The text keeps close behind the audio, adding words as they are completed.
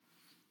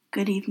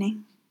Good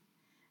evening,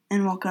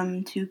 and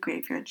welcome to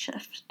Graveyard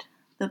Shift,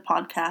 the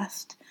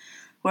podcast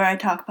where I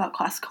talk about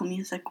classical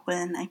music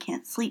when I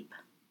can't sleep.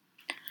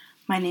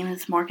 My name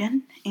is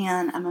Morgan,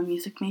 and I'm a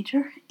music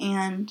major,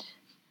 and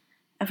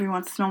every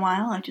once in a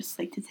while I just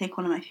like to take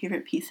one of my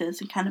favorite pieces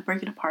and kind of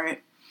break it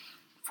apart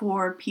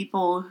for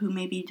people who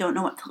maybe don't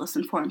know what to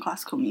listen for in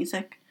classical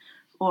music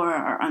or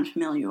are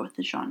unfamiliar with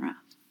the genre.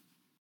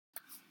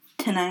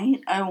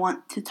 Tonight I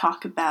want to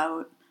talk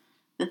about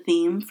the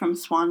theme from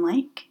Swan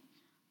Lake,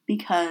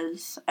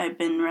 because I've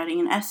been writing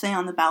an essay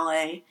on the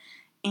ballet,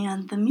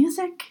 and the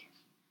music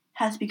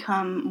has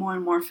become more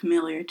and more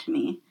familiar to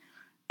me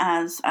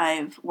as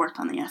I've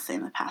worked on the essay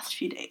in the past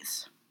few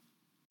days.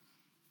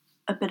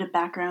 A bit of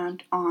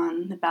background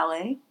on the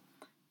ballet.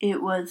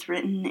 It was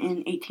written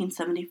in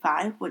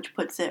 1875, which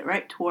puts it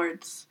right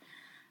towards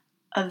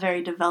a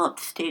very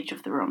developed stage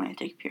of the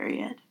Romantic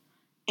period.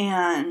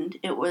 And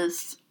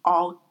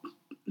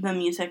the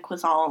music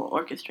was all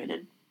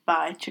orchestrated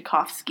by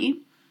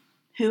Tchaikovsky,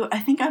 who I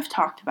think I've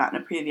talked about in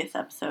a previous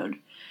episode,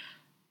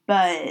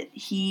 but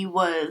he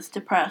was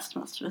depressed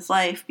most of his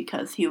life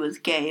because he was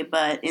gay,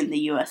 but in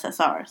the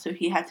USSR, so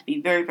he had to be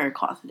very, very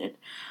closeted.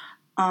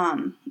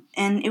 And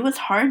it was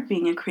hard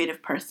being a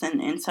creative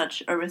person in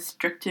such a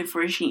restrictive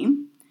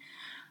regime,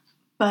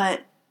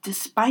 but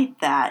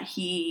despite that,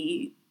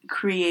 he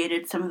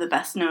created some of the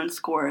best-known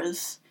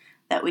scores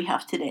that we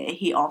have today.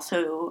 He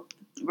also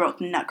wrote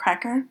the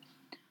Nutcracker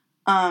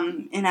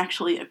in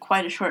actually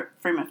quite a short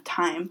frame of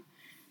time.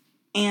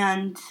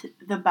 And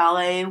the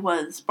ballet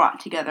was brought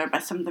together by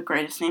some of the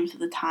greatest names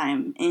of the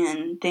time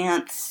in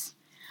dance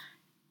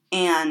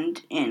and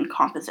in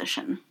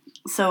composition.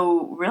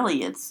 So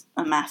really, it's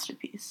a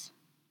masterpiece.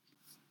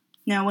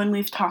 Now, when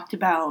we've talked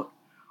about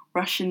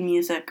Russian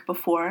music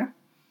before,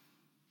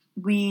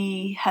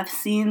 we have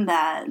seen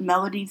that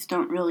melodies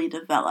don't really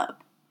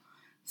develop.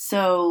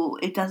 So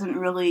it doesn't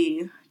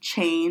really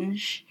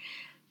change.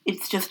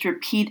 It's just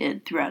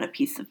repeated throughout a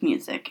piece of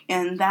music.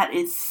 And that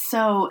is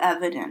so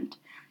evident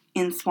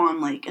in Swan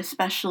Lake,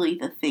 especially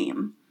the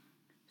theme.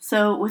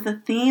 So with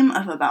a theme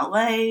of a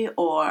ballet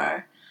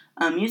or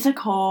a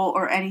musical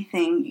or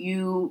anything,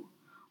 you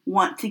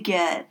want to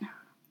get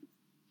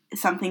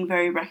something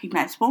very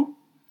recognizable.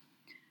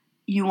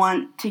 You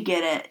want to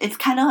get it. It's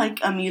kind of like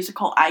a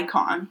musical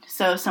icon.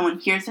 So someone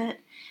hears it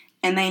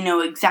and they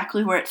know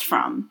exactly where it's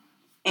from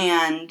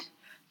and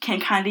can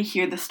kind of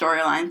hear the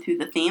storyline through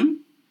the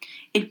theme.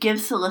 It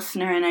gives the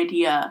listener an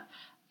idea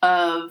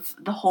of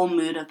the whole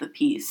mood of the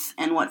piece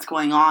and what's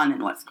going on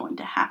and what's going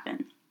to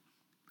happen.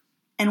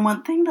 And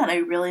one thing that I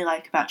really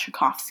like about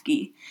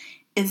Tchaikovsky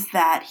is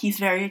that he's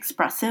very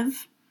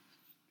expressive,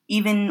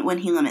 even when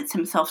he limits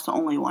himself to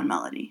only one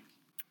melody.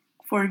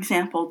 For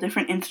example,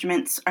 different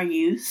instruments are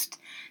used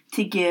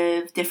to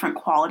give different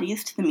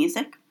qualities to the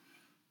music.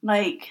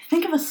 Like,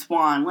 think of a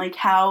swan, like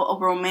how a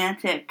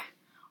romantic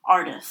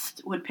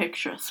artist would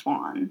picture a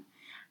swan.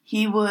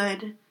 He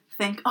would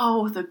think,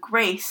 oh, the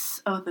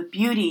grace, oh, the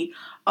beauty,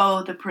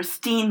 oh, the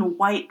pristine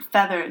white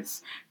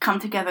feathers come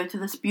together to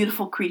this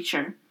beautiful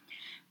creature.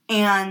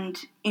 And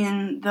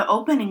in the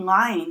opening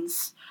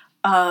lines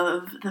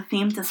of the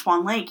theme to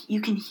Swan Lake, you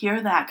can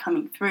hear that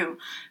coming through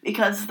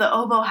because the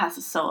oboe has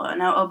a solo.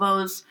 Now,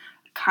 oboes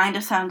kind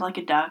of sound like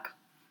a duck,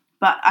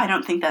 but I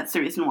don't think that's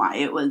the reason why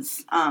it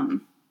was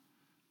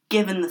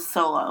given the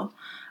solo.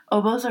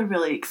 Oboes are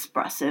really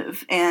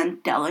expressive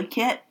and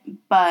delicate,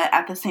 but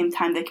at the same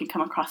time they can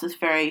come across as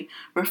very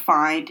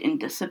refined and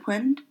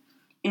disciplined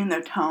in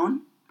their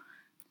tone.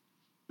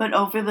 But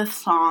over the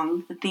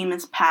song, the theme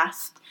is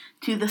passed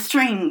to the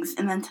strings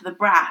and then to the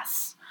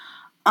brass.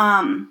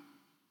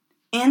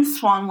 In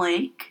Swan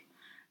Lake,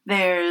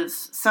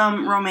 there's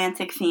some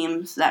romantic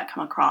themes that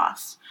come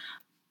across.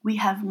 We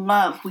have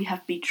love, we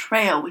have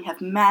betrayal, we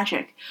have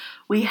magic,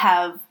 we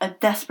have a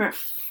desperate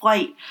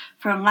flight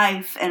from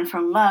life and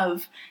from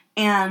love,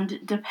 and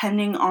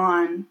depending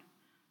on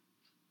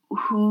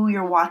who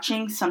you're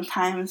watching,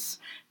 sometimes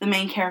the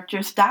main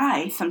characters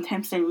die,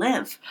 sometimes they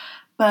live.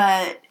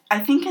 But I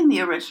think in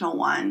the original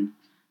one,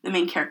 the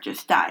main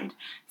characters died.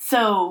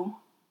 So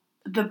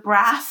the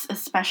brass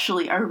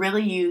especially are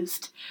really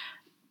used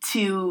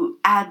to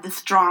add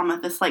this drama,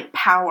 this like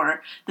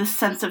power, this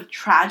sense of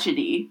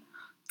tragedy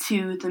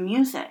to the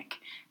music.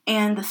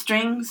 And the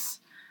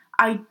strings,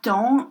 I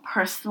don't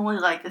personally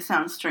like the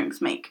sound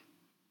strings make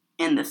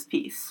in this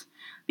piece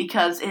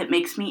because it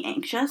makes me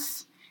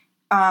anxious.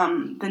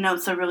 The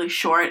notes are really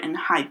short and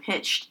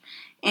high-pitched,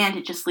 and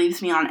it just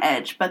leaves me on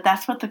edge. But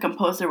that's what the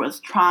composer was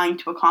trying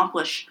to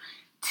accomplish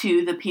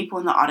to the people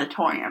in the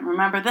auditorium.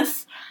 Remember,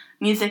 this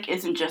music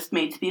isn't just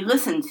made to be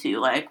listened to,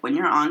 like when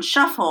you're on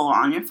shuffle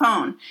on your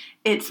phone.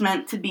 It's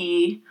meant to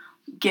be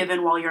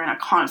given while you're in a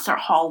concert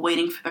hall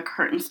waiting for the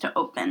curtains to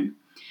open.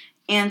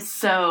 And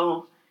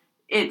so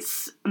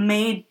it's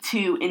made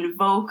to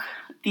invoke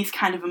these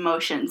kind of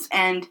emotions,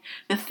 and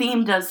the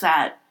theme does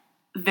that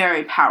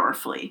very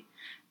powerfully.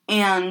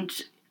 And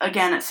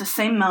again, it's the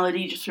same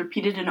melody, just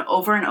repeated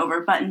over and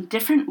over, but in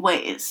different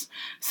ways.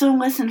 So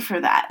listen for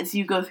that as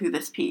you go through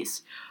this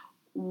piece.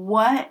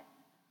 What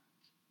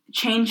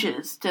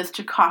changes does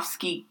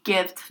Tchaikovsky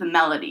give to the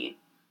melody?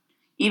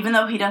 Even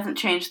though he doesn't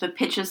change the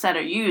pitches that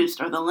are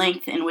used or the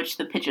length in which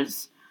the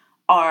pitches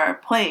are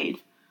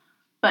played,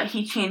 but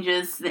he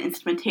changes the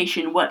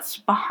instrumentation, what's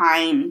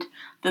behind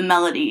the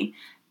melody.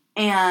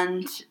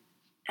 And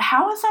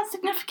how is that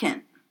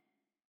significant?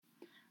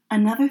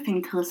 Another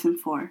thing to listen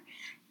for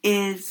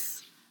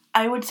is,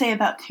 I would say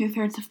about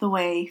 2/3 of the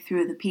way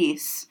through the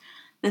piece,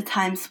 the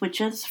time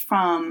switches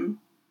from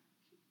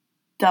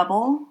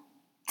double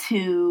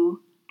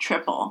to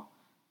triple.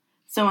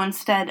 So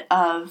instead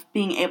of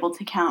being able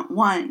to count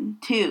 1,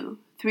 2,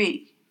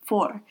 3,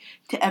 4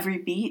 to every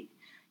beat,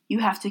 you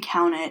have to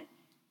count it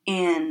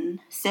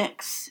in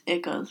 6.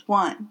 It goes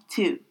 1,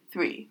 2,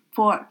 3,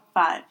 4,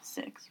 5,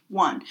 6,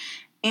 1.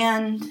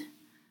 And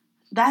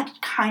that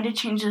kind of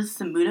changes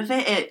the mood of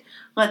it. It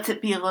lets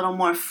it be a little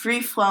more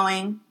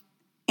free-flowing,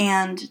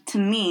 and to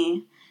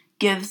me,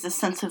 gives a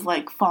sense of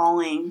like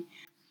falling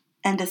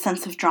and a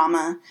sense of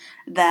drama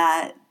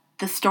that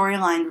the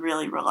storyline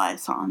really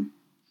relies on.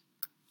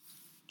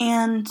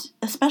 And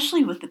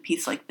especially with a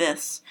piece like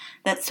this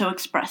that's so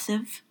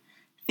expressive,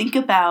 think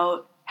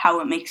about how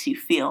it makes you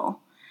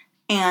feel.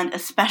 And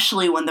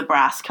especially when the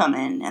brass come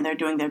in and they're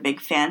doing their big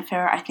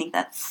fanfare, I think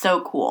that's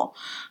so cool.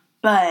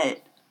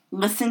 But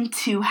listen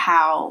to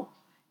how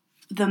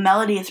the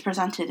melody is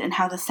presented and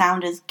how the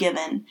sound is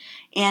given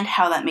and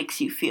how that makes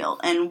you feel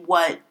and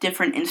what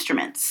different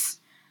instruments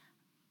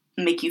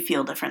make you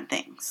feel different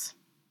things.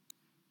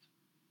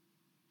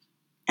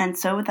 And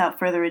so, without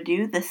further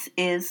ado, this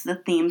is the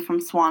theme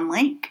from Swan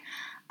Lake.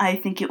 I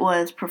think it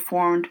was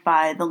performed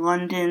by the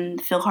London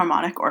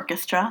Philharmonic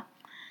Orchestra.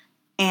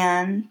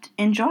 And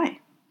enjoy!